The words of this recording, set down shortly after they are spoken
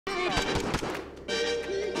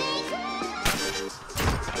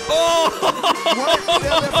Oh!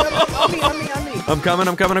 On me. I'm coming.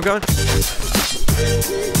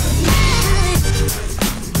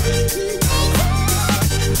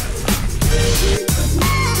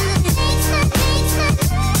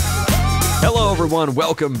 Hello everyone,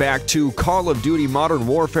 welcome back to Call of Duty Modern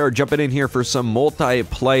Warfare. Jumping in here for some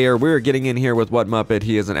multiplayer. We're getting in here with WhatMuppet.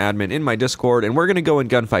 He is an admin in my Discord, and we're going to go in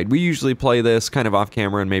gunfight. We usually play this kind of off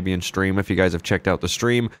camera and maybe in stream if you guys have checked out the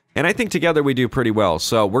stream. And I think together we do pretty well.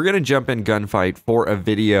 So we're going to jump in gunfight for a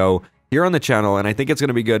video here on the channel, and I think it's going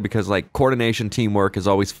to be good because like coordination, teamwork is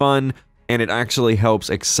always fun, and it actually helps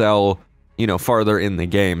excel, you know, farther in the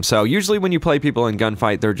game. So usually when you play people in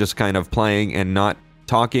gunfight, they're just kind of playing and not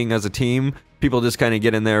talking as a team. People just kind of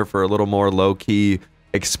get in there for a little more low-key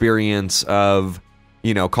experience of,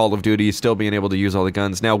 you know, Call of Duty, still being able to use all the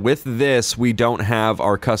guns. Now, with this, we don't have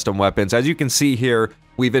our custom weapons. As you can see here,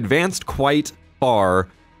 we've advanced quite far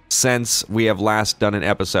since we have last done an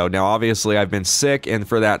episode. Now, obviously, I've been sick, and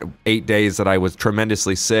for that 8 days that I was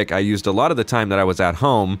tremendously sick, I used a lot of the time that I was at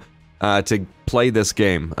home to play this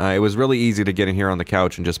game. It was really easy to get in here on the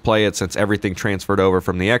couch and just play it since everything transferred over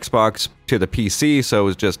from the Xbox to the PC, so it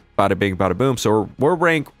was just bada bing, bada boom. So we're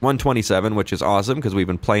rank 127, which is awesome because we've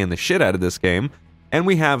been playing the shit out of this game, and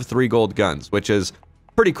we have 3 gold guns, which is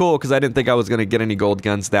pretty cool because I didn't think I was going to get any gold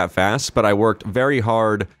guns that fast, but I worked very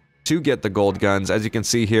hard to get the gold guns. As you can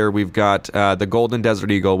see here, we've got the Golden Desert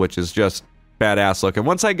Eagle, which is just badass looking.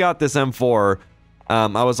 Once I got this M4,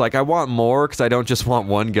 I was like, I want more because I don't just want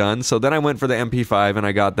one gun. So then I went for the MP5 and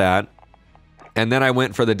I got that. And then I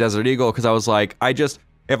went for the Desert Eagle because I was like,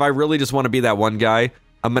 if I really just want to be that one guy,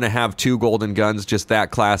 I'm going to have 2 golden guns, just that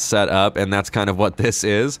class set up. And that's kind of what this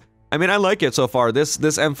is. I mean, I like it so far. This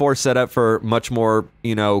M4 set up for much more,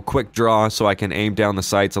 you know, quick draw so I can aim down the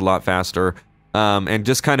sights a lot faster. And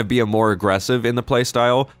just kind of be a more aggressive in the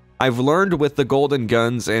playstyle. I've learned with the golden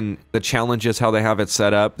guns and the challenges, how they have it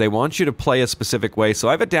set up, they want you to play a specific way. So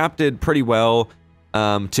I've adapted pretty well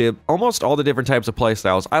to almost all the different types of play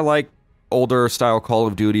styles. I like older style Call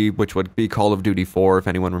of Duty, which would be Call of Duty 4, if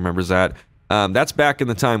anyone remembers that. That's back in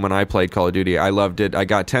the time when I played Call of Duty. I loved it. I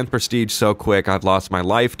got 10th prestige so quick. I've lost my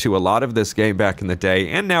life to a lot of this game back in the day,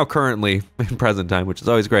 and now currently in present time, which is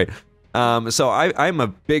always great. So I'm a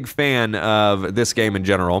big fan of this game in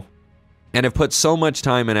general, and have put so much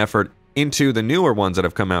time and effort into the newer ones that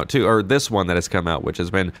have come out too, or this one that has come out, which has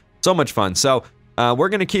been so much fun. So we're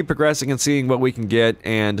going to keep progressing and seeing what we can get,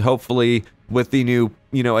 and hopefully with the new,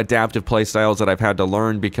 you know, adaptive play styles that I've had to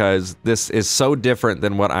learn, because this is so different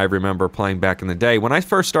than what I remember playing back in the day. When I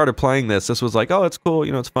first started playing this was like, oh, it's cool,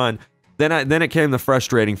 you know, it's fun. Then it came the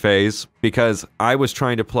frustrating phase, because I was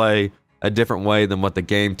trying to play a different way than what the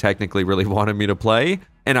game technically really wanted me to play,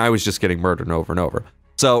 and I was just getting murdered over and over.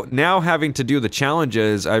 So now having to do the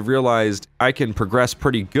challenges, I've realized I can progress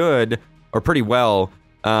pretty good, or pretty well,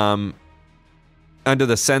 under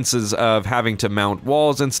the senses of having to mount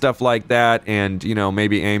walls and stuff like that, and, you know,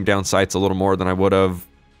 maybe aim down sights a little more than I would have,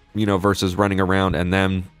 you know, versus running around and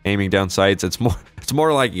then aiming down sights. It's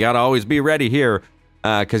more like you gotta always be ready here,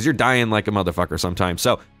 because you're dying like a motherfucker sometimes.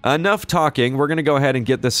 So enough talking. We're gonna go ahead and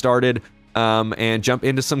get this started, and jump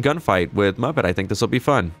into some gunfight with Muppet. I think this will be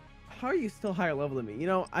fun. How are you still higher level than me? You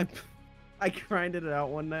know, I grinded it out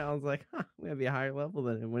one night. I was like, huh, I'm gonna be a higher level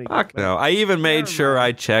than him when he gets Fuck back. no. I even made sure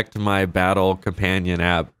I checked my battle companion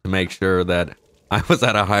app to make sure that I was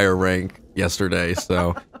at a higher rank yesterday.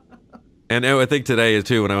 So, and I think today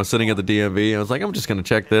too, when I was sitting at the DMV, I was like, I'm just gonna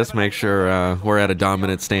check this, make sure we're at a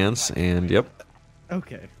dominant stance. And yep.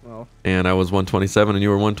 Okay, well. And I was 127 and you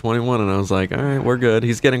were 121, and I was like, all right, we're good.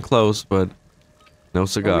 He's getting close, but no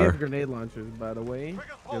cigar. We have grenade launchers, by the way.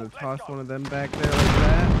 Gonna toss one of them back there like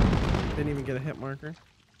that. Didn't even get a hit marker.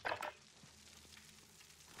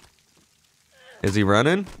 Is he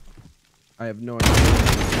running? I have no idea.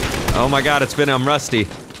 Oh my god, I'm rusty.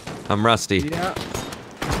 I'm rusty. Yeah.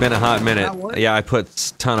 It's been a hot minute. Yeah, I put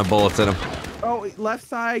a ton of bullets in him. Oh, left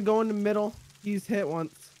side, go in the middle. He's hit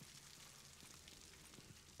once.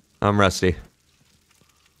 I'm rusty.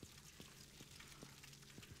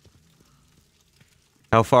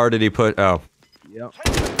 How far did he put? Oh. Yep.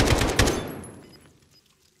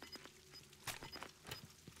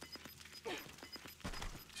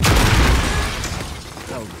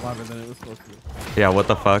 That was louder than it was supposed to be. Yeah, what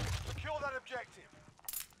the fuck?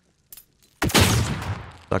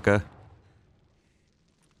 Sucker.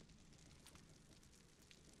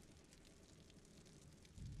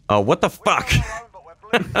 Oh, what the fuck?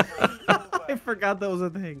 I forgot that was a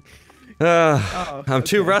thing. I'm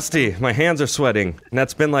too rusty. My hands are sweating. And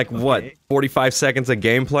that's been like, what, 45 seconds of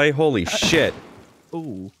gameplay? Holy shit.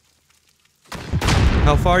 Ooh.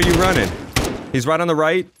 How far are you running? He's right on the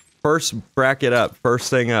right. First bracket up. First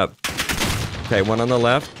thing up. Okay, one on the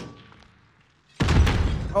left.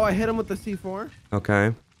 Oh, I hit him with the C4.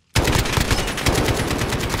 Okay.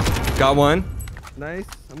 Got one. Nice.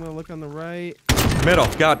 I'm gonna look on the right. Middle.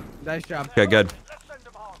 Got. Nice job. Okay, good.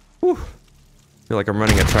 Whew. Feel like I'm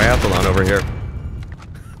running a triathlon over here.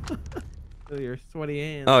 Feel your sweaty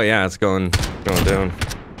hands. Oh yeah, it's going down.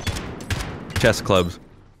 Chest clubs.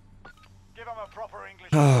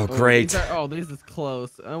 Oh, great. This is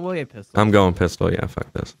close. We'll get pistol. I'm going pistol. Yeah,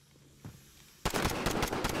 fuck this.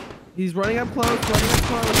 He's running up close.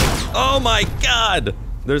 Oh my god!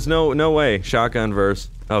 There's no way. Shotgun verse.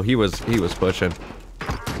 Oh, he was pushing.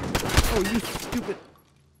 Oh, you stupid.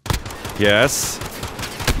 Yes.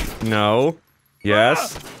 No.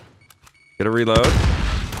 Yes. Get a reload.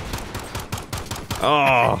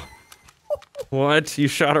 Oh. What? You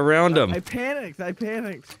shot around him. I panicked.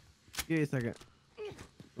 Give me a second.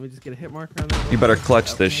 Let me just get a hit marker on that. You better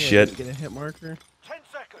clutch this shit. Get a hit marker. 10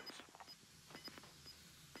 seconds.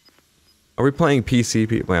 Are we playing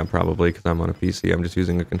PC? Well, probably, because I'm on a PC. I'm just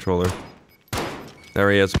using a controller. There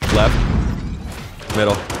he is. Left.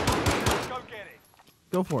 Middle. Go get it.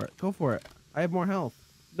 Go for it. I have more health.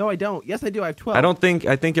 No, I don't. Yes, I do. I have 12. I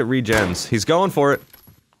think it regens. He's going for it.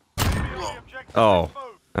 Oh,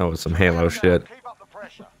 that was some Halo shit. Keep up the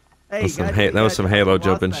pressure. Hey, That was some Halo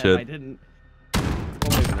jumping shit. I didn't.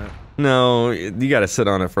 Well, maybe not. No, you gotta sit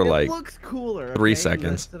on it for It like looks cooler. 3 okay?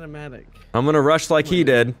 seconds. The cinematic. I'm gonna rush like he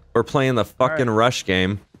did. We're playing the fucking Alright. rush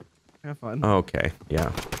game. Have fun. Okay, yeah.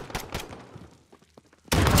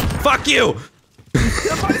 Fuck you!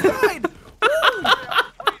 Get my side!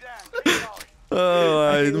 Oh,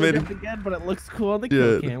 I I hit made it him. again, but it looks cool on the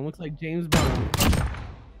kill cam. Looks like James Bond.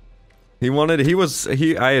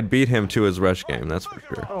 I had beat him to his rush game, that's for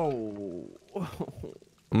sure. Oh.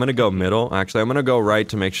 I'm gonna go middle. Actually, I'm gonna go right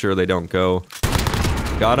to make sure they don't go.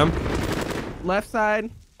 Got him. Left side.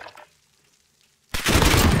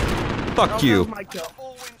 Fuck Oh, you. that was my kill.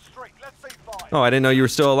 All win streak. Let's see five. Oh, I didn't know you were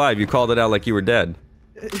still alive. You called it out like you were dead.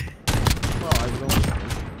 Well, I was almost done.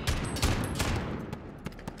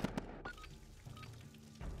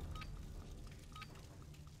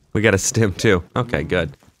 We got a stim too. Okay,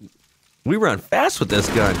 good. We run fast with this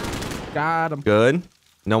gun. Got him. Good.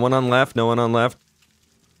 No one on left. No one on left.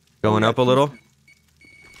 Going up a little.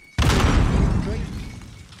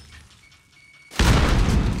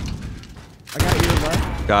 I got you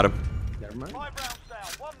left. Got him. Never mind. 5 rounds down.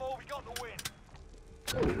 One more. We got the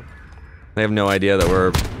win. They have no idea that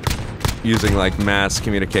we're using like mass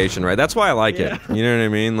communication, right? That's why I like it. You know what I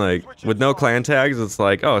mean? Like with no clan tags, it's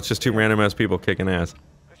like, oh, it's just two random ass people kicking ass.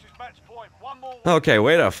 This is match point. One more. Okay,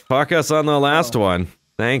 way to fuck us on the last one.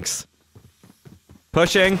 Thanks.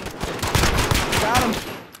 Pushing. Got him.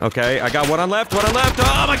 Okay, I got one on left. Oh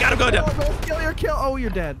my god, I'm going down. Oh, kill your kill. Oh, you're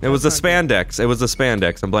dead. It was the That's not spandex. It was the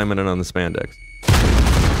spandex. I'm blaming it on the spandex.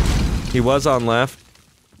 He was on left.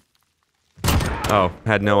 Oh,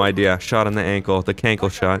 had no idea. Shot in the ankle. The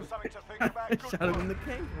cankle shot. Something to think about. good. Good Shot him in the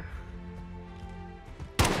work.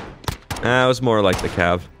 cankle. It was more like the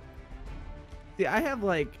cav. See, I have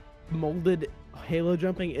like molded Halo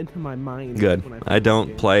jumping into my mind. Good. when I play don't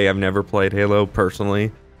the game. play. I've never played Halo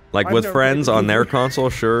personally. Like I've with never friends played it on their either. console,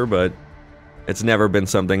 sure, but it's never been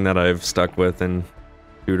something that I've stuck with in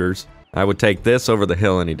shooters. I would take this over the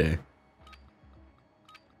hill any day.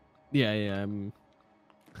 Yeah. Head in.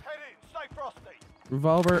 Stay frosty.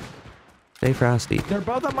 Revolver. Stay frosty. They're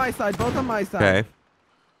both on my side. Both on my side. Okay.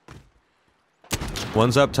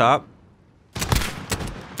 One's up top.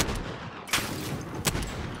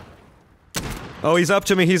 Oh, he's up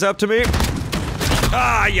to me. He's up to me.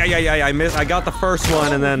 Ah, yeah. I missed. I got the first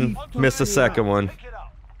one and then missed the second one. Pick it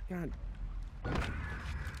up. God.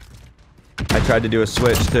 I tried to do a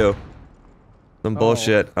switch too. Some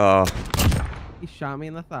bullshit. Oh, He shot me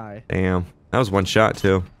in the thigh. damn. That was one shot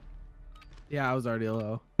too. Yeah, I was already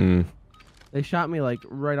low. Hmm. They shot me like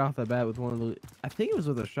right off the bat with one of the. I think it was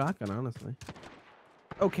with a shotgun, honestly.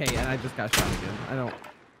 Okay, and I just got shot again. I don't.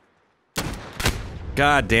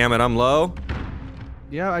 God damn it, I'm low.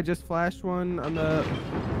 Yeah, I just flashed one on the.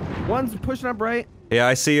 One's pushing up right. Yeah,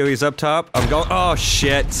 I see you. He's up top. I'm going. Oh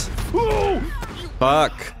shit.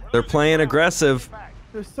 Fuck. They're playing aggressive.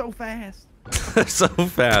 They're so fast. They're so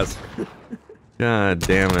fast. God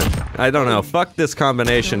damn it. I don't know. Fuck this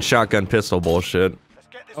combination shotgun pistol bullshit. Let's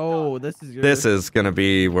get this Oh, this is yours. This is gonna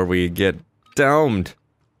be where we get domed.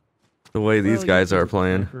 The way these Well, guys you are can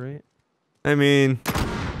playing. right? I mean,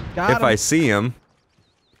 Got if him. I see him.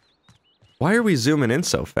 Why are we zooming in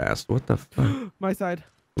so fast? What the fuck? My side.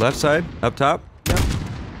 Left side? Up top?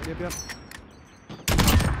 Yep.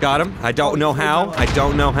 Got him. I don't Oh, know he's how. right I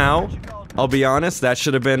don't know how. I'll be honest, that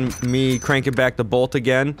should have been me cranking back the bolt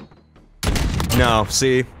again. No,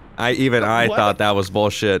 see? I What? thought that was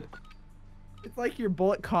bullshit. It's like your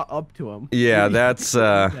bullet caught up to him. Yeah, that's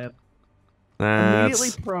immediately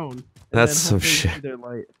prone. And that's then some hopefully shit. see their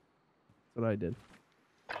light. That's what I did.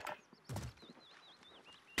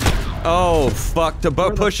 Oh, fuck. The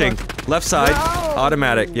boat pushing. Left side. No!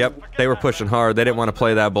 Automatic. Yep. They were pushing hard. They didn't want to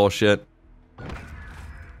play that bullshit.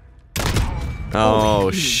 Oh,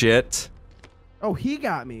 shit. Oh, he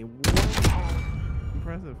got me.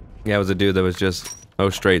 Impressive. Yeah, it was a dude that was just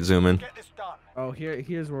straight zooming. Get this done. Oh,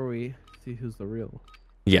 here's where we see who's the real.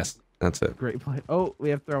 Yes, that's it. Great play. Oh, we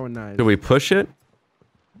have throwing knives. Do we push it?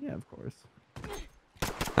 Yeah, of course.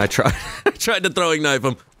 I tried. I tried to throwing knife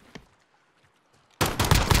him.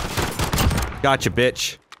 Gotcha,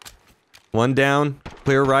 bitch. One down.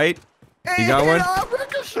 Clear right. You got one?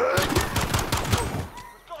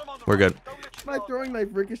 We're good. My throwing knife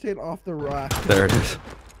ricocheted off the rock. There it is.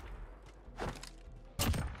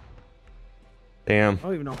 Damn. I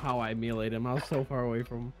don't even know how I meleeed him. I was so far away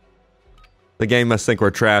from him. The game must think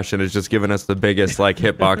we're trash and is just giving us the biggest, like,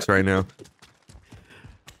 hitbox right now.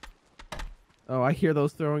 Oh, I hear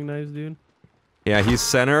those throwing knives, dude. Yeah, he's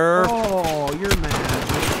center. Oh, you're mad.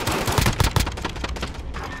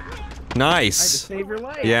 I had to Nice. save your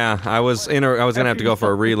life. Yeah, I was gonna have to go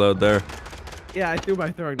for a reload there. Yeah, I threw my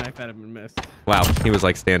throwing knife at him and missed. Wow, he was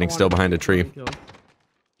like standing still behind a tree.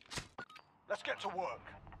 Let's get to work.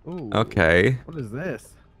 Ooh. Okay. What is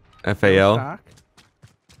this? FAL. Stock?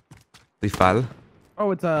 Lifal.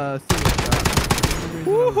 Oh, it's a single shot.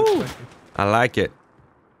 Woohoo! I like it.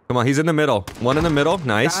 Come on, he's in the middle. One in the middle.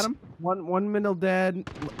 Nice. Got him. One middle dead.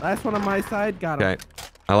 Last one on my side. Got him. Okay.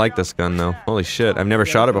 I like this gun though. Holy shit, I've never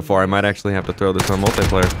shot it before. I might actually have to throw this on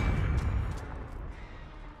multiplayer.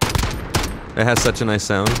 It has such a nice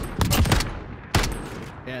sound.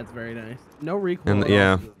 Yeah, it's very nice. No recoil. And at all,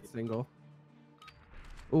 yeah. it's single.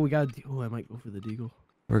 Oh, we got. Oh, I might go for the deagle.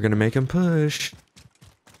 We're gonna make him push.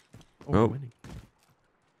 Oh, we're winning.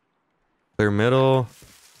 Clear middle.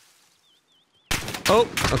 Oh,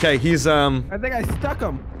 okay, he's I think I stuck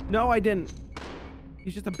him. No, I didn't.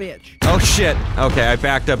 He's just a bitch. Oh shit. Okay, I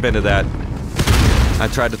backed up into that. I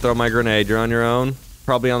tried to throw my grenade. You're on your own.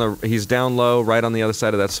 Probably on the. He's down low, right on the other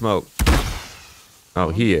side of that smoke. Oh,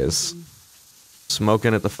 he is.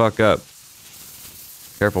 Smoking it the fuck up.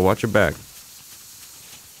 Careful, watch your back.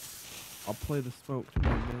 I'll play the smoke to my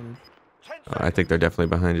advantage. I think they're definitely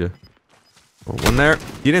behind you. Oh, one there.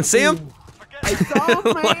 You didn't see him? I saw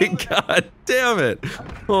him, man. Like, god damn it.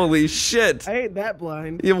 Holy shit. I ain't that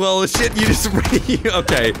blind. Yeah, well, shit, you just.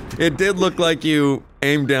 Okay, it did look like you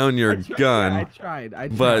aimed down your gun. Yeah, I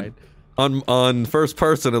tried. But on first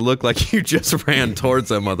person, it looked like you just ran towards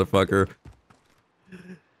that motherfucker.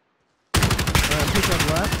 Pick up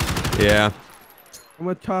left. Yeah. I'm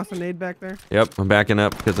gonna toss a nade back there. Yep, I'm backing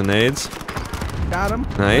up because of nades. Got him.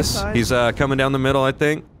 Nice. Left side. He's coming down the middle, I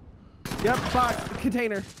think. Yep, box,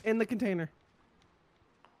 container. In the container.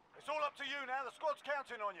 It's all up to you now. The squad's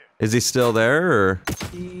counting on you. Is he still there, or?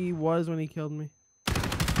 He was when he killed me.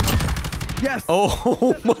 Yes!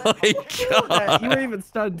 Oh my god! You were even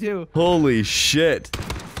stunned too. Holy shit!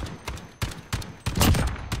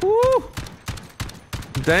 Woo!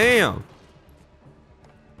 Damn!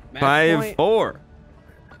 Match point. 5-4.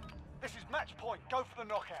 This is match point. Go for the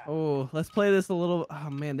knockout. Oh, let's play this a little. Oh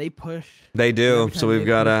man, they push. They do. Every So time we've they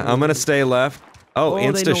got push, I'm gonna stay left. Oh, they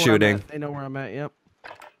know insta where I'm shooting. at. They know where I'm at. Yep.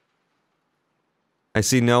 I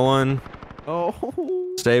see no one.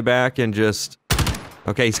 Oh. Stay back and just.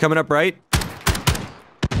 Okay, he's coming up right.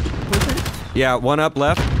 Pushing. Yeah, one up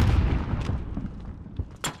left.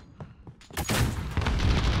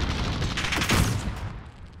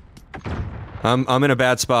 I'm in a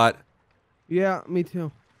bad spot. Yeah, me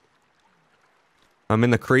too. I'm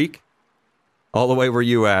in the creek. All the way where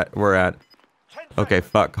we're at. Okay,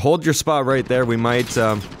 fuck. Hold your spot right there. We might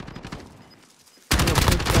got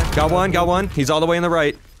one. He's all the way in the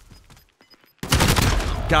right.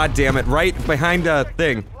 God damn it. Right behind the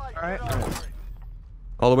thing. Alright.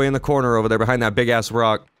 All the way in the corner over there behind that big ass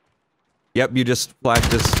rock. Yep, you just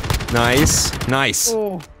flashed this. Nice. Nice.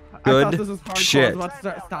 Oh, Good I thought this was hardcore. shit. I was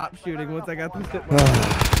about to stop shooting once I got this hit mark.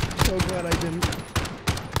 So glad I didn't.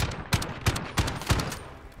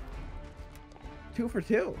 2 for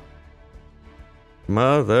 2.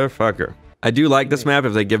 Motherfucker. I do like this map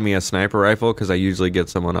if they give me a sniper rifle because I usually get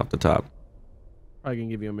someone off the top. Probably can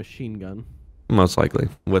give you a machine gun. Most likely.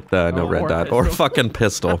 With no red or dot. Or pistol. fucking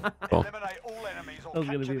pistol. Cool. Eliminate all enemies or That was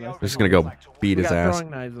gonna capture be the my- overall Just gonna go back to beat We his got ass.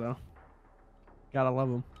 throwing knives though. Gotta love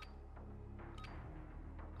them.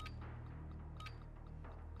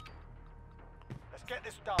 Let's get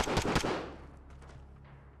this done.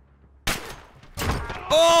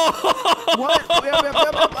 Oh! What? Yep,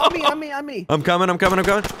 on me. I'm coming. You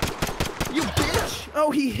bitch! Oh,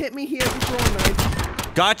 he hit me. He had the throwing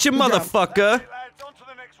knife. Gotcha, Good job. motherfucker. Lads, on to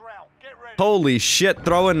the next round. Get ready. Holy shit,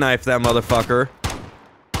 throwing knife that motherfucker.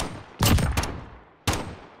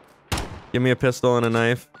 Give me a pistol and a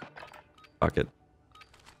knife. Fuck it.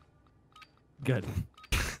 Good.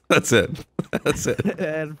 That's it. That's it.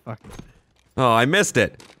 And fuck it. Oh, I missed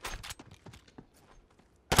it.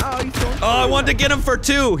 Oh, he's going. Oh, I wanted to get him for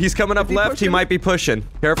 2. He's coming up he left. He pushing? might be pushing.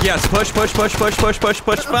 Careful. Yes, push. Fuck. Put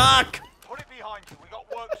it behind you. We got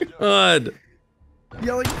work to do. Good.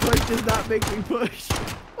 Yelling push does not make me push.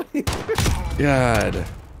 God.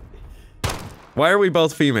 Why are we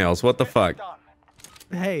both females? What the fuck? Done.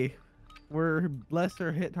 Hey, we're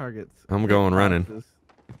lesser hit targets. I'm going running.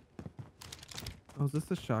 Oh, is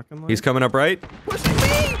this a shotgun line? He's coming up right. pushing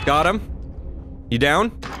me! Got him. You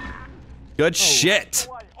down? Good shit.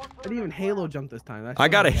 Away, on to I the didn't even next Halo round. jump this time. That's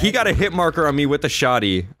He got a hit marker on me with the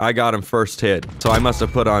shotty. I got him first hit, so I must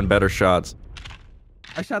have put on better shots.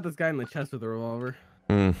 I shot this guy in the chest with a revolver.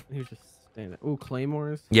 Hmm. He was just standing. Ooh,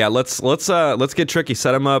 claymores. Yeah, let's get tricky.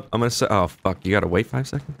 Set him up. I'm gonna say. Oh fuck! You gotta wait 5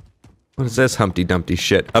 seconds. What is this Humpty Dumpty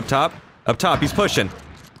shit? Up top. Up top. He's pushing.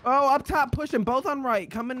 Oh, up top, pushing both on right,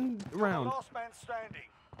 coming around. Last man standing.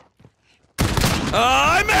 Oh,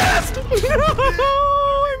 I missed!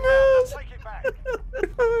 Oh, Take it back.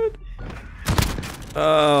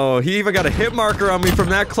 Oh, he even got a hit marker on me from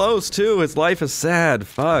that close too. His life is sad.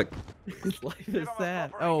 Fuck. His life is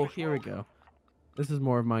sad. Oh, here we go. This is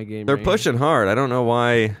more of my game. They're right pushing hard. I don't know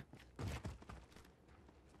why.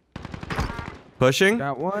 Pushing.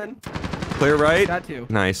 Got one. Clear right. Got 2.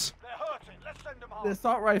 Nice. They're hurting. Let's send them The home.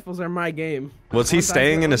 assault rifles are my game. Was he Once I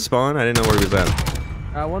staying hit in his spawn? I didn't know where he was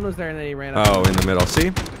at. one was there and then he ran up. Oh, in the middle. See?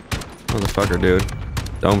 Motherfucker, dude.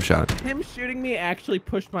 Dome shot. Him shooting me actually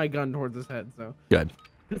pushed my gun towards his head, so Good.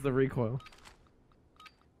 because the recoil.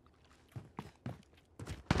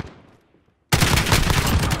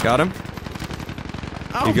 Got him.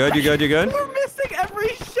 Oh, You good? You good? You good? We're missing every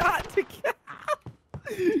shot to kill.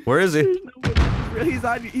 Where is he? There's no way. He's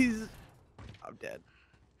on. He's. I'm dead.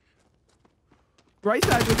 Right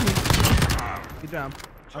side with me. Good job.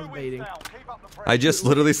 I 2 was wins baiting. down. Keep up the pressure. I just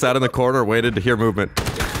literally sat in the corner, waited to hear movement.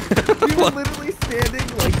 We were literally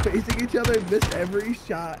standing, like facing each other, and missed every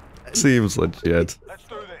shot. Seems legit. Let's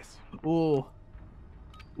do this. Ooh.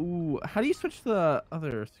 Ooh. How do you switch to the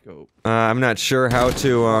other scope? I'm not sure how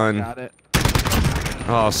to on. Got it.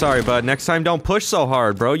 Oh, sorry, bud. Next time, don't push so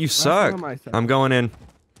hard, bro. You suck. on my side. I'm going in,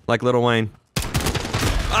 like Lil Wayne.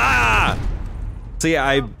 Ah! See,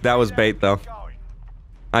 that was bait though. Going.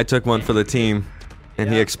 I took one for the team, and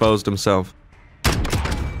he Yeah. exposed himself.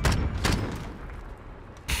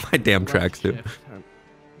 My damn tracks, dude. Shift.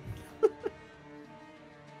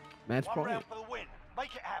 Match One point. round for the win.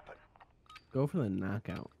 Make it happen. Go for the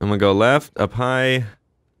knockout. I'm gonna go left, up high.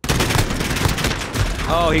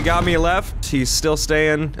 Oh, he got me left. He's still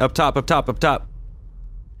staying up top, up top, up top.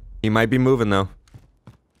 He might be moving though.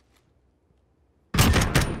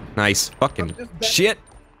 Nice. Fucking shit.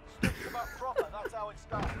 Come up proper. That's how it's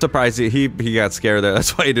done. Surprised he got scared there.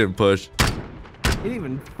 That's why he didn't push. He didn't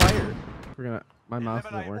even fire. We're gonna. My mouse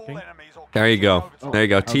isn't Eliminate all working. enemies or There you continue go. overtime. There you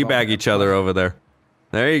go. I was all Teabag right. each other over there.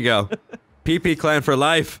 There you go. PP clan for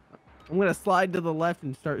life. I'm gonna slide to the left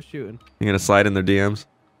and start shooting. You're gonna slide in their DMs.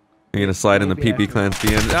 You're gonna slide in the Maybe PP clan's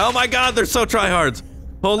DMs. Oh my god, they're so tryhards.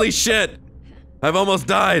 Holy shit. I've almost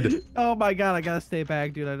died. Oh my god, I gotta stay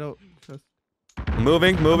back, dude. I don't trust.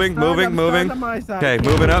 Moving. I'm stunned on my side. Okay,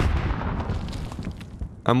 moving up.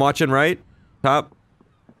 I'm watching right. Top.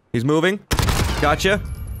 He's moving. Gotcha.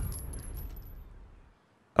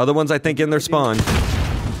 Other ones I think in their spawn.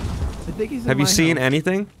 I think he's in Have you my seen house.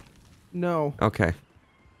 anything? No. Okay.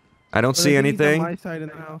 I don't But I see think he's on anything. my side in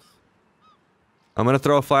the house. I'm gonna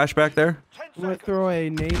throw a flashback there. 10 I'm gonna seconds. throw a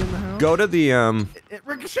nade in the house. Go to the It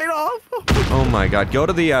ricocheted off. oh my god. Go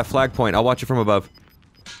to the flag point. I'll watch it from above.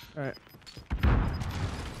 All right.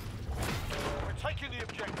 We're taking the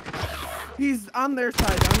objective. He's on their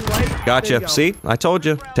side. On right. There you Gotcha. go. See? I told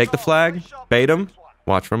you. Take the flag. Bait him.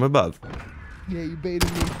 Watch from above. Yeah, you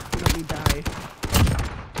baited me. You let me die.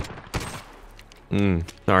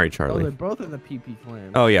 Sorry, Oh, Charlie. they're both in the PP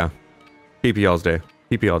clan. Oh yeah. PP all day.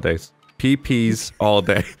 PP all days. PPs all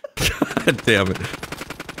day. God damn it.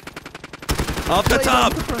 Off the Play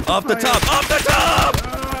top! them to Off the fire. top! Off the top!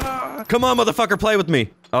 Ah! Come on, motherfucker, play with me.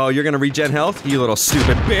 Oh, you're gonna regen health? You little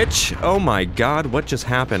stupid bitch. Oh my god, what just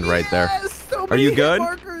happened right there? Yes, so Are many you hit good?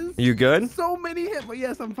 markers. You good? So many hit. But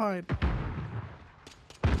yes, I'm fine.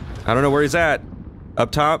 I don't know where he's at.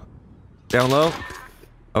 Up top? Down low?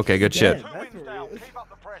 Okay, good shit. Two That's wins where down. he is. Keep up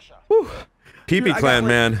the pressure. PP Dude, I got, clan, like,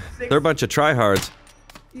 man. 6 They're a bunch of tryhards.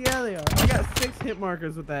 Yeah, they are. I got 6 hit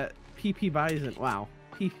markers with that PP Bison. Wow.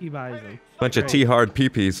 PP Bison. Bunch of Great. T-hard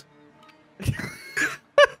PPs.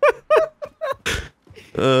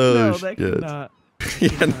 Oh, No, that shit. cannot.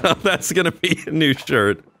 Yeah, no, that's gonna be a new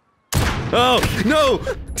shirt. Oh, no!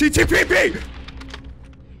 TTPP!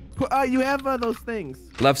 You have those things.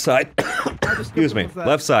 Left side. Excuse me.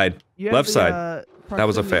 Left side. You have Left the, side. That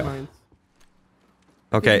was a proximity fail. mines.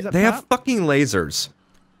 Okay, He's up they have top? fucking lasers.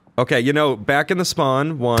 Okay, you know, back in the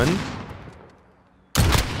spawn, 1.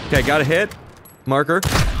 Okay, got a hit. Marker.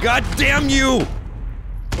 God damn you!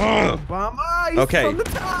 Ugh. Obama, he's Okay, from the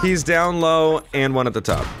top. he's down low and 1 at the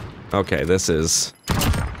top. Okay, this is...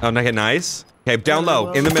 Oh, nice. Okay, down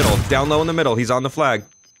low, in the middle. Down low in the middle. He's on the flag.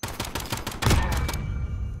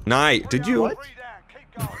 Nice. Did you... What? 3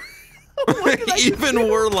 down. Keep going. Even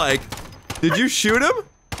were like... Did you shoot him?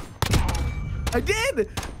 I did.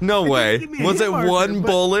 No way. give me a Was hit it marker, 1 but-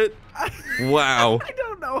 bullet? Wow. I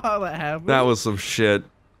don't know how that happened. That was some shit.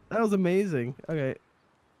 That was amazing. Okay.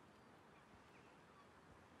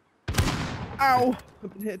 Ow!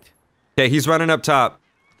 I've been hit. Okay, he's running up top.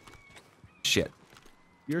 Shit.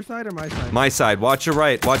 Your side or my side? My side. Watch your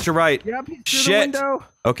right. Watch your right. Yep, he's through Shit. the window.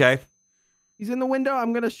 Okay. He's in the window.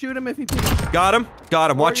 I'm gonna shoot him if he peeks. Got him.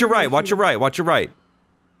 Got him. Or Watch your you're gonna right. Watch shoot your him. right. Watch your right.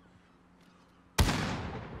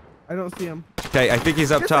 I don't see him. Okay, I think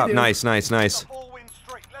he's up Yes, I top. A do. Nice. 4-win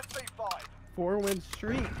streak. Let's see 5. 4-win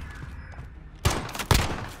streak.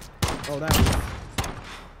 Oh, that was...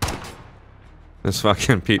 This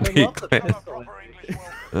fucking I PP love the clan. pistol. Proper English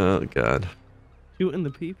welcome. Oh, God. Shooting the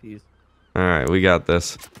peepees. Alright, we got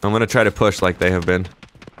this. I'm gonna try to push like they have been.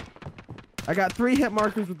 I got 3 hit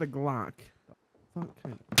markers with the Glock.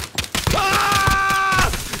 Okay. Ah!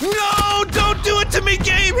 No! Don't do it to me,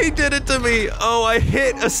 game! He did it to me! Oh, I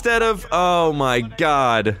hit instead of... Oh my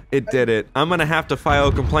god. It did it. I'm gonna have to file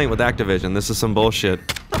a complaint with Activision. This is some bullshit.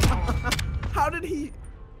 How did he...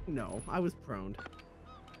 No, I was prone.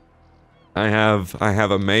 I have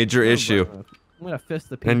a major issue. I'm gonna fist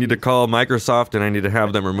the I need to peepees. call Microsoft and I need to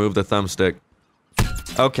have them remove the thumbstick.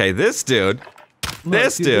 Okay, this dude. Look,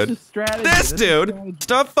 This dude. This is strategy. This is dude. strategy.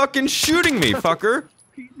 Stop fucking shooting me, fucker.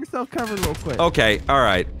 Keep yourself covered real quick. Okay,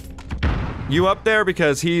 alright. You up there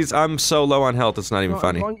because I'm so low on health, it's not even No,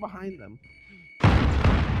 funny. I'm going behind them.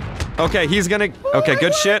 Okay, he's gonna... Okay,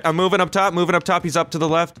 good shit. I'm moving up top, He's up to the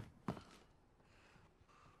left.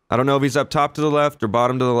 I don't know if he's up top to the left or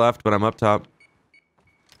bottom to the left, but I'm up top.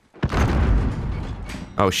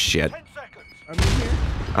 Oh, shit. 10 seconds. I'm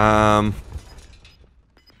in here.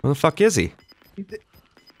 Where the fuck is he? He did-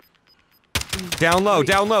 Down low,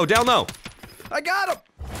 down low, down low! I got him.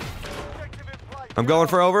 Objective in play. I'm going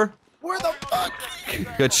for over. Where the fuck?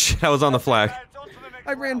 Good shit, I was on the flag. Lads, on to the next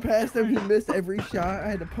I ran round. past him. He missed every shot. I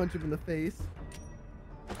had to punch him in the face.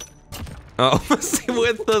 Oh,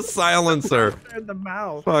 with the silencer. In the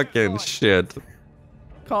mouth. Fucking shit.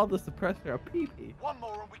 Called the suppressor a peepee. 1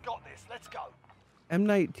 more and we got this. Let's go.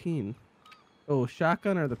 M19. Oh,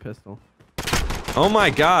 shotgun or the pistol? Oh my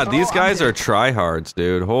god, these Oh, guys I'm are tryhards,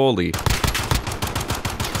 dude. Holy.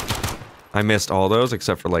 I missed all those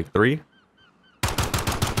except for like 3.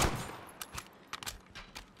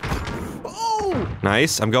 Oh!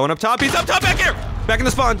 Nice. I'm going up top. He's up top back here! Back in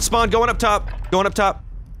the spawn. Spawn going up top. Going up top.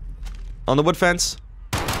 On the wood fence.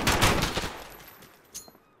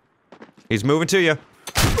 He's moving to you. On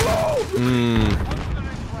to the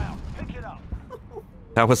next round. Pick it up.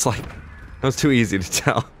 That was like... That was too easy to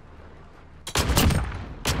tell. I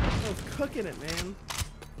was cooking it, man.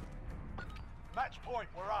 Match point.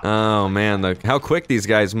 We're up. Oh man, how quick these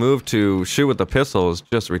guys move to shoot with the pistol is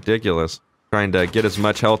just ridiculous. Trying to get as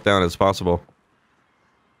much health down as possible.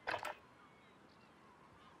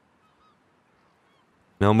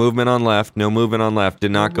 No movement on left. No movement on left.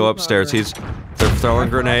 Did not go movement on upstairs. left. They're throwing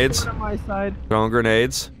grenades. On my side. Throwing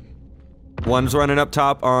grenades. One's running up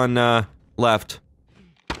top on left.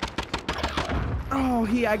 Oh,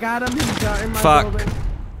 I got him. He's got in my Fuck. building.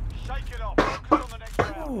 Shake it off. Focus on the next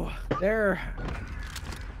round. Oh, they're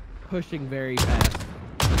pushing very fast.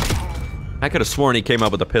 I could have sworn he came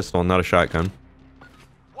up with a pistol and not a shotgun.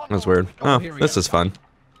 That's weird. Oh, Oh, here we this go. is fun.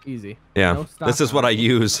 Easy. Yeah, No stop this is what I sign.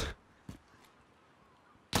 use.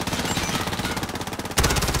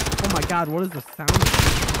 Oh my god, what is the sound?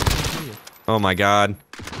 Oh my god.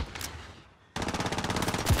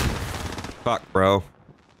 Fuck, bro.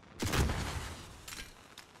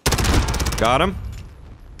 Got him.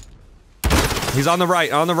 He's on the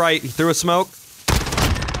right, He threw a smoke.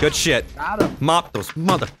 Good shit. Got him. Mop those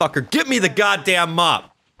motherfucker. Give me the goddamn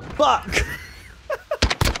mop. Fuck.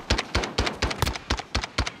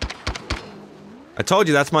 I told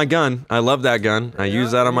you that's my gun. I love that gun. I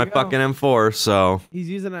use that on my fucking M4, so. He's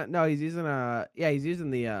using a he's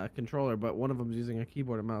using the controller, but one of them's using a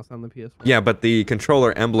keyboard and mouse on the PS4. Yeah, but the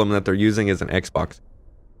controller emblem that they're using is an Xbox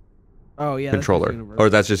Oh yeah. controller.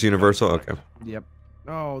 Or that's just universal? Okay. Yep.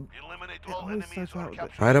 Oh. Eliminate all enemies or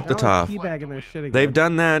capture. Right up the top. Teabagging their shit again. They've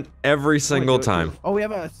done that every single time. Oh, we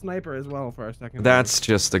have a sniper as well for our second. That's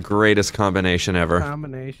just the greatest combination ever.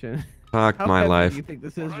 combination. Fuck How my heavy life. Do you think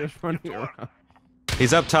this is just running around?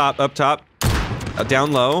 He's up top, up top.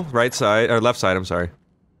 Down low, right side, or left side, I'm sorry.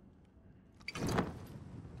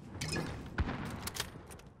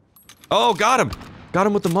 Oh, got him! Got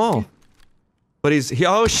him with the maul. But oh,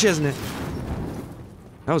 shiznit.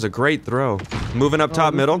 That was a great throw. Moving up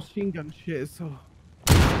top, this middle. Machine gun shit is so...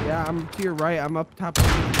 Yeah, I'm to your right, I'm up top.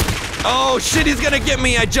 Oh, shit, he's gonna get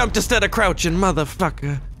me! I jumped instead of crouching,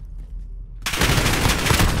 motherfucker.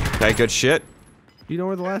 Okay, good shit. Do you know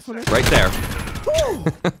where the last one is? Right there.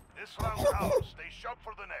 This round out. Stay sharp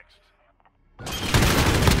for the next.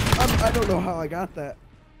 I don't know how I got that.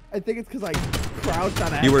 I think it's because I crouched on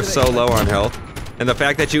accident. You were so low on health. And the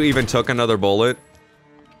fact that you even took another bullet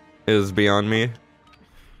is beyond me.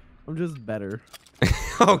 I'm just better.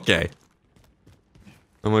 Okay.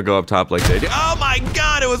 I'm gonna go up top like they do. Oh my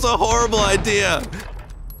god, it was a horrible idea!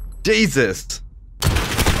 Jesus.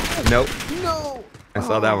 Nope. No! I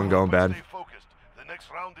saw that one going bad. Stay focused. The next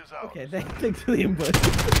round is out. Okay, thanks for the input.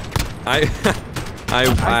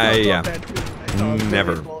 Yeah.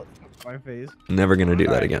 Never. My face. Never gonna do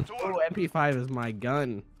that again. Oh, MP5 is my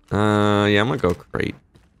gun. Yeah, I'm gonna go crate.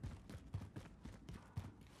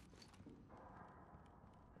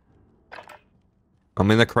 I'm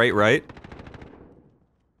in the crate, right?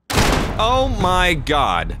 Oh my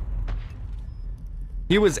god.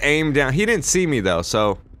 He was aimed down. He didn't see me though,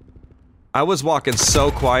 so I was walking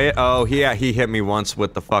so quiet. Oh, he hit me once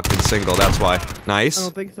with the fucking single. That's why. Nice. I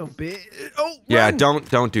don't think so. Oh, yeah, run!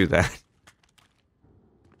 don't do that.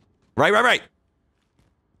 Right.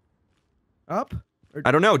 Up? Or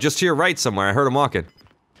I don't know, just to your right somewhere. I heard him walking.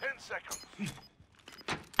 10 seconds.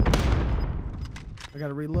 I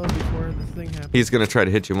gotta reload before this thing happens. He's gonna try to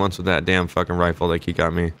hit you once with that damn fucking rifle like he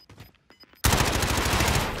got me.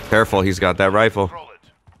 Careful, he's got that rifle. Roll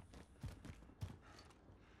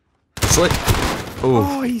it. Slid. Ooh.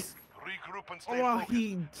 Oh, he's... Regroup and stay Oh, focused.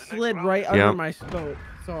 he The next slid round right is under Yep. my scope.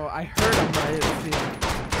 So I heard him, but I didn't see him.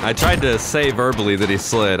 I tried to say verbally that he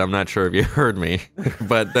slid. I'm not sure if you heard me.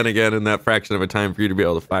 But then again, in that fraction of a time for you to be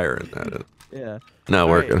able to fire in that. Yeah. Not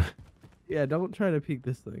working. Right. Yeah, don't try to peek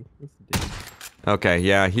this thing. That's the deal. Okay,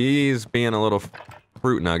 yeah, he's being a little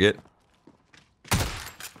fruit nugget.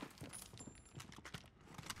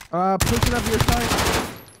 Pushing up your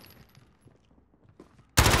side.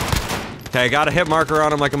 Okay, I got a hit marker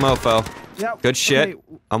on him like a mofo. Yep. Good shit. Okay.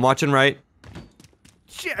 I'm watching right.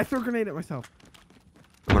 Shit, I threw a grenade at myself.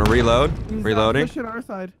 I'm gonna reload. He's, Reloading. pushing our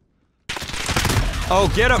side. Oh,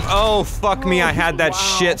 get him! Oh, fuck me! Oh, I had that wow.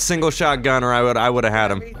 shit single shot or I would have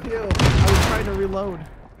had him. Me too. I was trying to reload.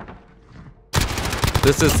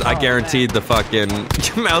 This is, I Oh, guaranteed, the fucking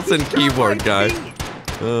mouse and keyboard guy.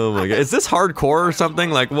 Oh my god, is this hardcore or something?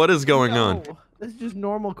 Like, what is going on? No, this is just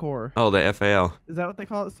normal core. Oh, the FAL. Is that what they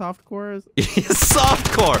call it? Soft core? Is...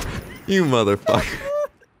 Softcore! You motherfucker.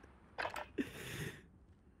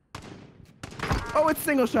 Oh, it's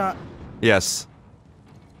single shot. Yes.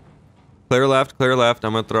 Clear left, clear left.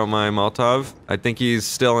 I'm gonna throw my Molotov. I think he's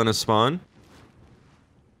still in his spawn.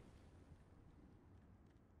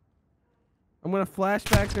 I'm gonna flash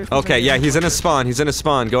back there. Okay, yeah, he's in his spawn. He's in his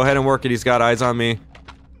spawn. Go ahead and work it. He's got eyes on me.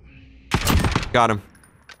 Got him.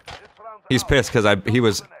 He's pissed because he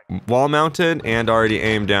was wall mounted and already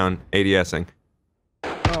aimed down, ADSing. Oh,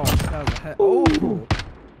 that was a head. Oh.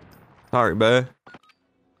 Sorry, bud.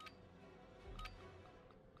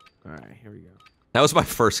 All right, here we go. That was my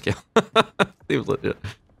first kill. He was legit.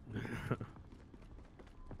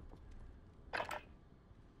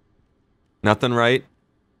 Nothing right.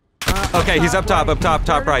 Okay, he's up top,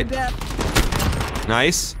 top right.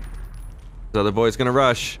 Nice. The other boy's gonna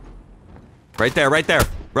rush. Right there,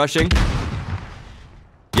 Rushing.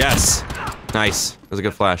 Yes. Nice. That was a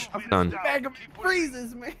good flash. Done. Bag of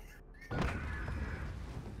freezes, man. I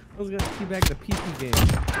was gonna key back the PC game.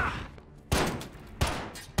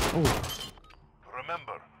 Oh.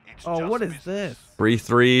 Remember, it's Oh, just what is business. this?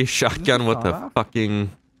 3-3 shotgun with the off?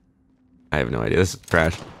 fucking... I have no idea. This is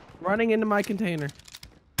trash. Running into my container.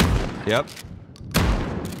 Yep.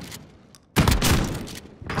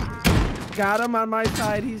 Got him on my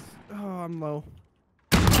side. He's. Oh, I'm low.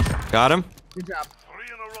 Got him. Good job. 3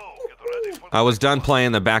 in a row. Get ready for I was done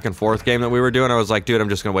playing the back and forth game that we were doing. I was like, dude, I'm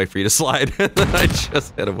just gonna wait for you to slide. And then I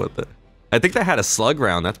just hit him with it. I think that had a slug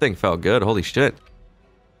round. That thing felt good. Holy shit.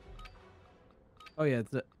 Oh yeah,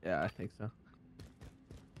 yeah, I think so.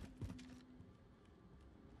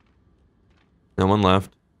 No one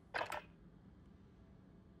left.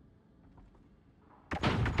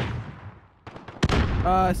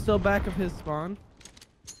 Still back of his spawn.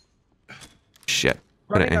 Shit.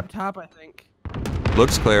 Running up top, I think.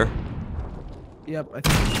 Looks clear. Yep, I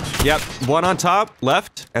think. Yep, one on top,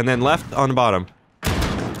 left, and then left on the bottom.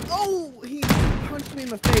 Oh, he punched me in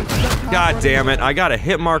the face. God damn it, I got a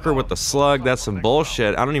hit marker with the slug. That's some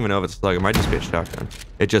bullshit. I don't even know if it's a slug. It might just be a shotgun.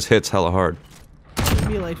 It just hits hella hard.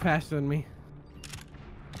 Melee faster than me.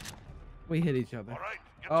 We hit each other.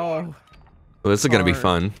 Oh. Well, this is gonna be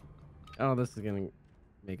fun. Oh, this is gonna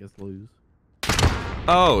make us lose.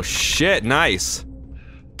 Oh shit, nice.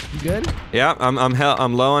 You good? Yeah, I'm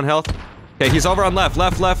low on health. Okay, he's over on left,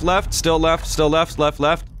 still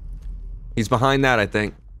left. He's behind that, I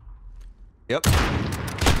think. Yep.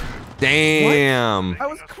 Damn. What? I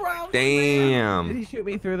was crouched. Damn. Did he shoot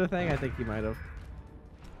me through the thing? I think he might have.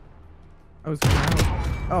 I was crouched.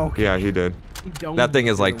 Oh, okay. Yeah, he did. That thing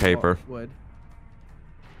is like paper.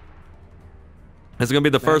 This is gonna be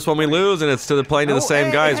the first one we lose, and it's playing to the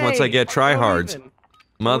same guys once I get tryhards.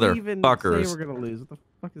 Motherfuckers. We're gonna lose. What the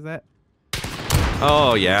fuck is that?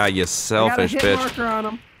 Oh yeah, you selfish bitch. Marker on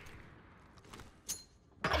him.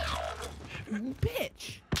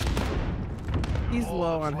 Bitch. He's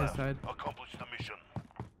low on his side. Accomplish the mission.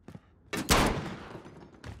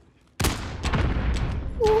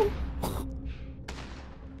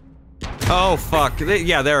 Oh fuck.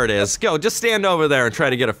 Yeah, there it is. Go, just stand over there and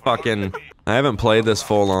try to get a fucking... I haven't played this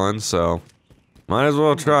full on, so... Might as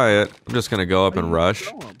well try it. I'm just gonna go up and rush.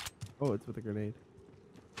 Oh, it's with a grenade.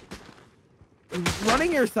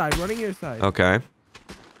 Running your side, Okay.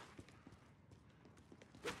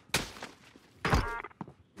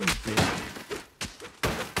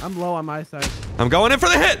 I'm low on my side. I'm going in for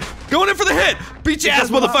the hit! Going in for the hit! Beat your ass,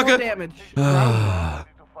 motherfucker! Damage.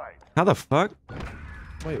 How the fuck?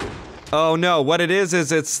 Wait. Oh no, what it is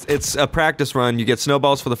it's a practice run. You get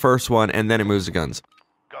snowballs for the first one, and then it moves to guns.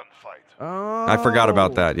 Gunfight. Oh. I forgot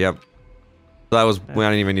about that, yep. That was... I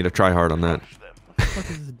didn't even need to try hard on that. What the fuck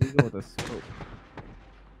is this dude with a scope?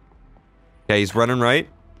 Okay, he's running right.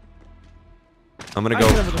 I'm gonna go...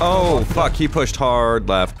 Oh, fuck, he pushed hard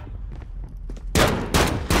left.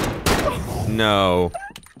 No.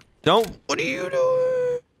 Don't... What are you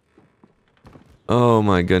doing? Oh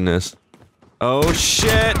my goodness. Oh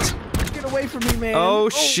shit! Get away from me, man! Oh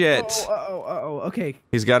shit! Okay.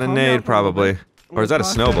 He's got a nade, probably. Or is that a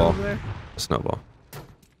snowball? A snowball.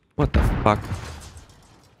 What the fuck?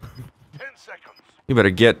 10 seconds. You better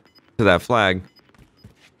get to that flag.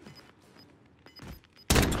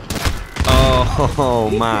 Oh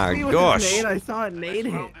my gosh. I saw a nade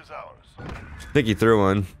hit. Round is ours. I think he threw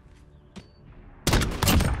one.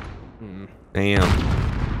 Damn.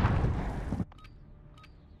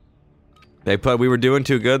 We were doing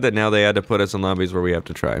too good that now they had to put us in lobbies where we have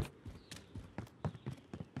to try.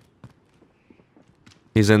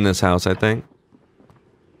 He's in this house, I think.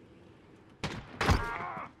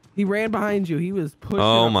 He ran behind you. He was pushing.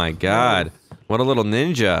 Oh my god. What a little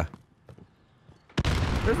ninja.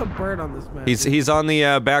 There's a bird on this map. He's on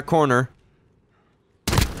the back corner.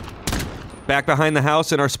 Back behind the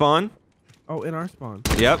house in our spawn. Oh, in our spawn.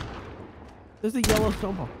 Yep. There's a yellow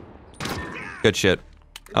snowball. Good shit.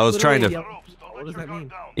 I was trying to... What does that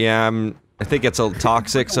mean? Yeah, I think it's a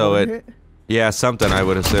toxic, so it... Yeah, something, I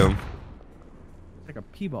would assume. Like a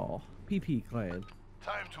P-ball. PP clan.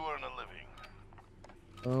 Time to earn a living.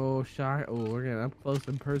 Oh, shot. Oh, we're getting up close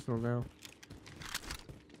and personal now.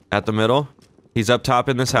 At the middle. He's up top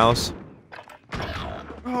in this house.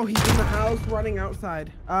 Oh, he's in the house running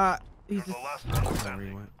outside. He's just...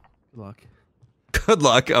 Standing. Good luck. Good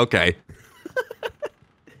luck, okay.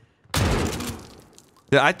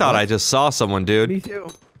 I thought I just saw someone, dude. Me too.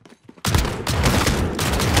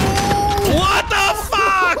 What the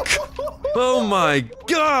fuck? Oh my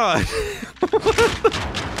god.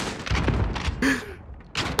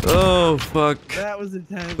 Oh fuck. That was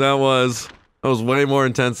intense. That was way more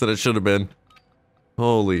intense than it should have been.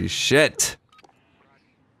 Holy shit.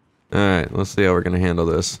 Alright, let's see how we're gonna handle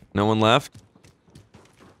this. No one left?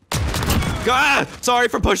 Ah! Sorry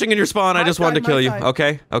for pushing in your spawn, I just wanted to kill you.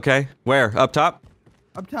 Okay, okay. Where? Up top?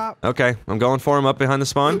 Up top. Okay, I'm going for him up behind the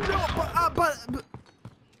spawn. No, but...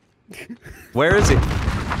 Where is he?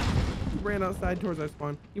 He ran outside towards our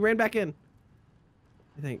spawn. He ran back in.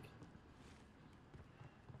 I think.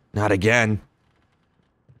 Not again.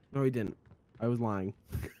 No, he didn't. I was lying.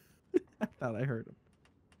 I thought I heard him.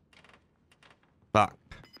 Fuck.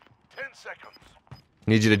 10 seconds.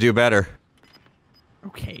 Need you to do better.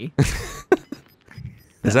 Okay.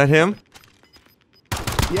 Is that him?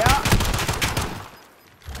 Yeah.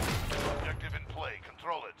 Objective in play.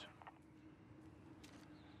 Control it.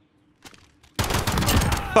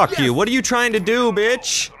 Fuck you. What are you trying to do,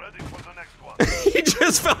 bitch? Ready for the next one. He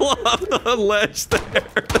just fell off the ledge there.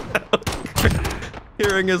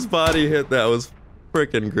 Hearing his body hit that was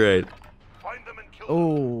freaking great. Find them and kill them.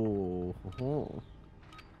 Oh.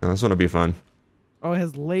 Oh, this one will be fun. Oh, it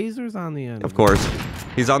has lasers on the end. Of course.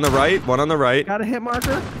 He's on the right. One on the right. Got a hit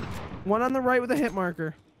marker. One on the right with a hit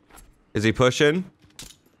marker. Is he pushing?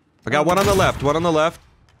 I got one on the left. One on the left.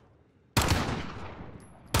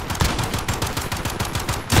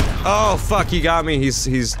 Oh, fuck. He got me.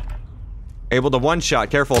 He's able to one-shot.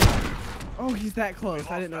 Careful. Oh, he's that close.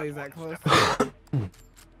 I didn't know he was that close.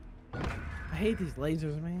 I hate these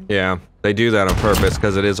lasers, man. Yeah, they do that on purpose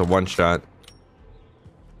because it is a one-shot.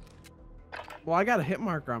 Well, I got a hit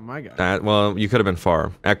marker on my guy. Well, you could have been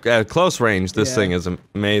far. At close range, this Yeah. thing is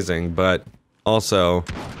amazing, but also...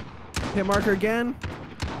 Hit marker again.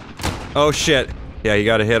 Oh, shit. Yeah, you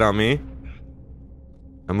got a hit on me.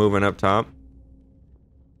 I'm moving up top.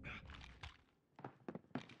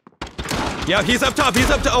 Yeah, he's up top. He's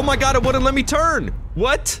up top. Oh my god, it wouldn't let me turn.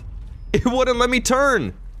 What? It wouldn't let me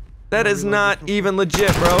turn. That is not even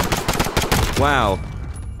legit, bro. Wow.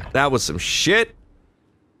 That was some shit.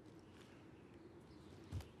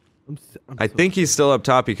 I think he's still up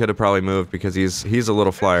top. He could have probably moved because he's a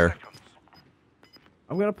little flyer.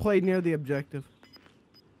 I'm gonna play near the objective.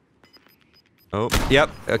 Oh, yep.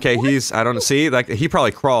 Okay, I don't see. Like, he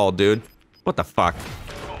probably crawled, dude. What the fuck?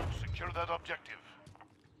 Go. Secure that objective.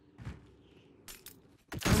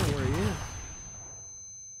 I don't know where he is.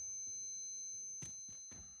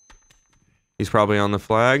 He's probably on the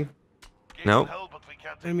flag. Gain Nope. hell, but we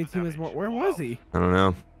can't take Enemy the team is damage. where was he? I don't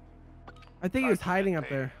know. I think he was hiding up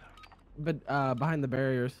there, but behind the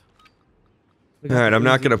barriers. All right, I'm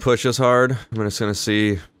not gonna push as hard. I'm just gonna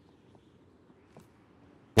see.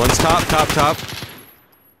 One's top.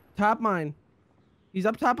 Top mine. He's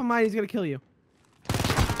up top of mine. He's gonna kill you.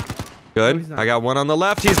 Good. he's not. I got one on the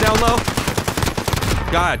left. He's down low.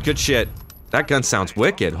 God, good shit. That gun sounds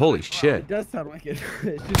wicked. Holy shit. It does sound wicked.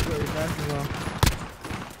 It shoots really fast as well.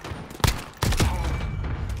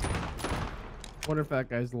 Wonder if that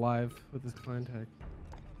guy's live with his contact.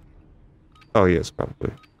 Oh, he is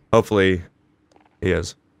probably. Hopefully, he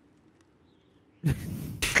is.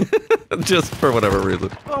 Just for whatever reason.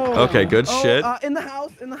 Oh, Okay, good shit. In the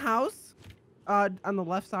house, on the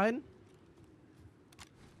left side.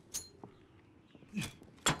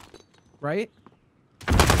 Right?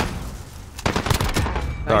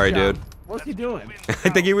 Sorry, Nice job. dude. What's he doing? I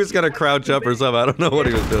think he was gonna crouch up or something. I don't know what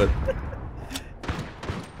he was doing.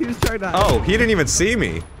 He was trying to. Oh, he didn't even see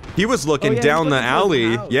me. He was looking yeah, he's down the looking towards the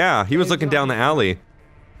alley. house. Yeah, he was he's looking down the alley.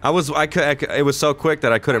 It was so quick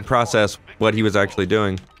that I couldn't process what he was actually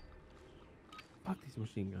doing. Fuck these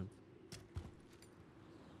machine guns.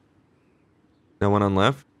 No one on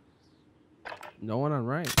left? No one on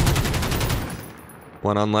right.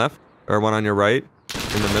 One on left? Or one on your right?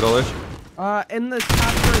 In the middle-ish? In the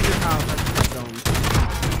top part of your house. That's the zone.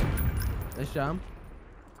 Nice job.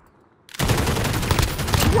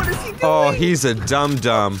 What is he doing? Oh, he's a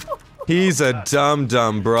dum-dum. He's a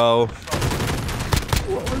dum-dum, bro.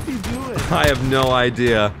 What was he doing? I have no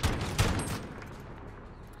idea.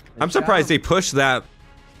 I'm Nice surprised job. he pushed that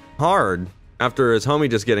hard after his homie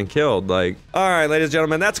just getting killed. Like, all right, ladies and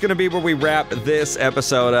gentlemen, that's gonna be where we wrap this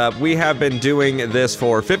episode up. We have been doing this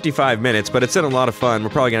for 55 minutes, but it's been a lot of fun. We're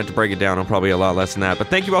probably gonna have to break it down on probably a lot less than that. But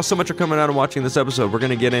thank you all so much for coming out and watching this episode. We're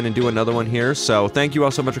gonna get in and do another one here. So thank you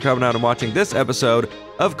all so much for coming out and watching this episode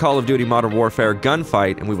of Call of Duty Modern Warfare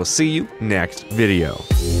Gunfight, and we will see you next video.